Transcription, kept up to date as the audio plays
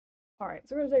Alright,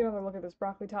 so we're going to take another look at this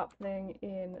broccoli top thing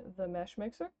in the mesh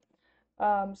mixer.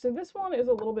 So this one is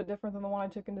a little bit different than the one I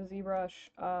took into ZBrush.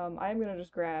 I am going to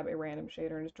just grab a random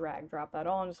shader and just drag drop that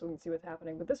on just so we can see what's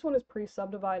happening. But this one is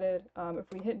pre-subdivided.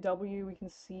 If we hit W, we can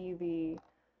see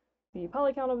the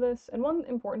poly count of this. And one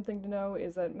important thing to know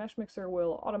is that Mesh Mixer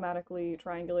will automatically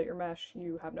triangulate your mesh.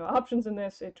 You have no options in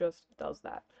this, it just does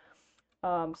that.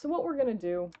 So what we're going to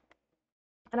do,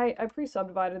 and I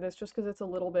pre-subdivided this just because it's a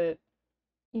little bit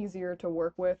easier to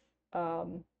work with.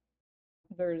 Um,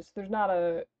 there's not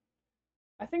a,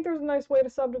 I think there's a nice way to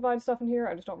subdivide stuff in here.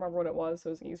 I just don't remember what it was,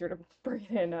 so it's easier to bring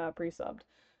it in pre-subbed.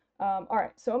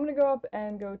 Alright, so I'm going to go up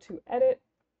and go to Edit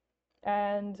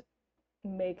and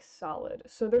Make Solid.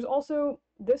 So there's also,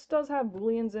 this does have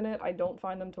booleans in it. I don't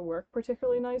find them to work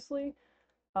particularly nicely.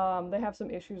 They have some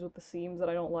issues with the seams that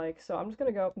I don't like, so I'm just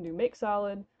going to go up and do Make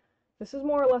Solid. This is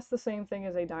more or less the same thing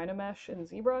as a Dynamesh in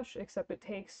ZBrush, except it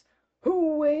takes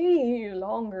way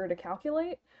longer to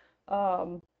calculate.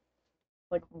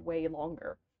 Like way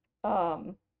longer.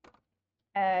 Um,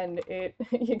 and it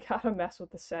you gotta mess with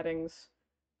the settings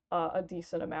a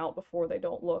decent amount before they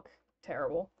don't look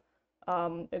terrible.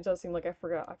 It does seem like I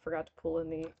forgot to pull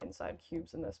in the inside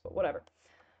cubes in this, but whatever.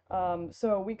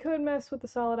 So we could mess with the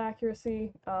solid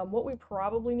accuracy. What we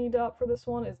probably need to up for this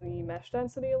one is the mesh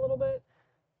density a little bit.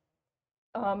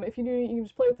 If you do, you can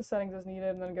just play with the settings as needed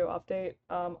and then go update.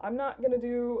 I'm not going to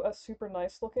do a super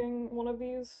nice looking one of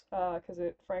these, because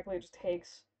frankly, it just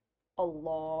takes a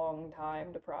long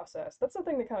time to process. That's the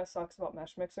thing that kind of sucks about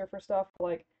Mesh Mixer for stuff.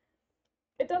 Like,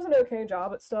 it does an okay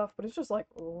job at stuff, but it's just, like,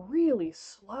 really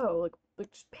slow.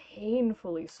 Like just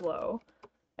painfully slow.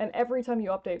 And every time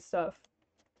you update stuff,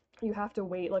 you have to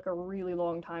wait, like, a really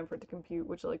long time for it to compute,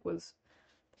 which, like, was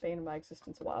the bane of my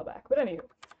existence a while back. But anywho.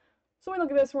 So we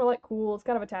look at this and we're like, cool, it's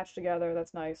kind of attached together,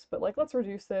 that's nice. But like, let's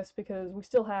reduce this because we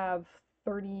still have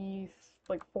 30,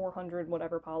 like 400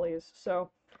 whatever polys. So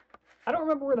I don't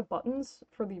remember where the buttons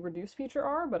for the reduce feature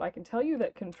are, but I can tell you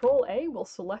that Control A will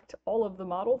select all of the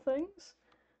model things.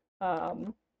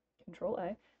 Control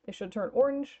A. They should turn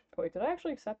orange. Oh wait, did I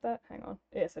actually accept that? Hang on.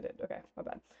 Yes, I did. Okay, my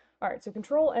bad. Alright, so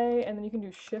Control A, and then you can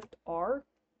do Shift R,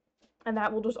 and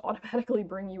that will just automatically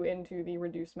bring you into the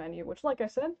reduce menu, which, like I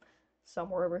said,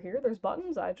 somewhere over here there's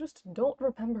buttons, I just don't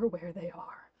remember where they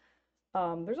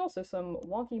are. There's also some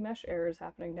wonky mesh errors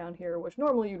happening down here, which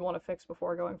normally you'd want to fix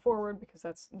before going forward because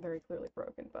that's very clearly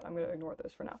broken, but I'm going to ignore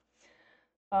those for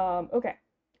now. Okay,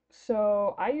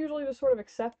 so I usually just sort of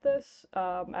accept this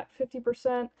at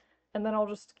 50%, and then I'll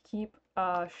just keep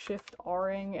Shift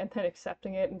R-ing and then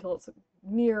accepting it until it's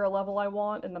near a level I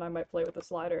want, and then I might play with the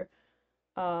slider.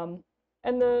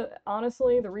 And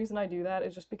honestly, the reason I do that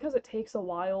is just because it takes a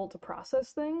while to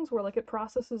process things, where like it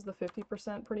processes the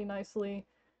 50% pretty nicely,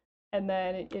 and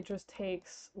then it just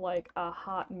takes like a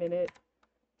hot minute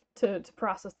to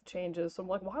process the changes. So I'm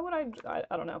like, why would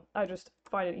I don't know. I just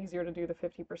find it easier to do the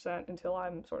 50% until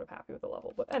I'm sort of happy with the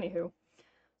level. But anywho,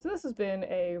 so this has been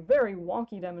a very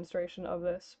wonky demonstration of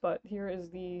this, but here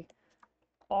is the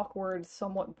awkward,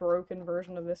 somewhat broken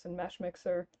version of this in Mesh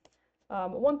Mixer.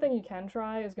 One thing you can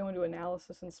try is go into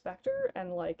Analysis Inspector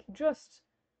and like just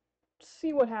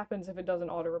see what happens if it doesn't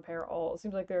auto-repair all. It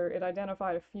seems like it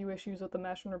identified a few issues with the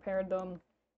mesh and repaired them.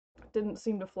 Didn't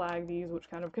seem to flag these, which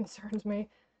kind of concerns me.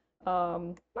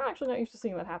 I'm actually not used to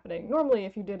seeing that happening. Normally,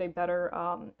 if you did a better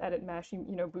edit mesh, you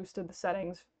know, boosted the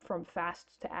settings from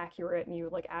fast to accurate, and you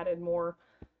like added more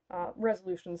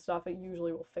resolution stuff, it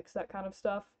usually will fix that kind of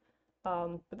stuff.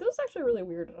 But this is actually really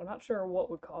weird, and I'm not sure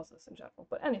what would cause this in general.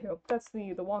 But anywho, that's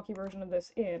the wonky version of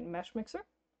this in Mesh Mixer.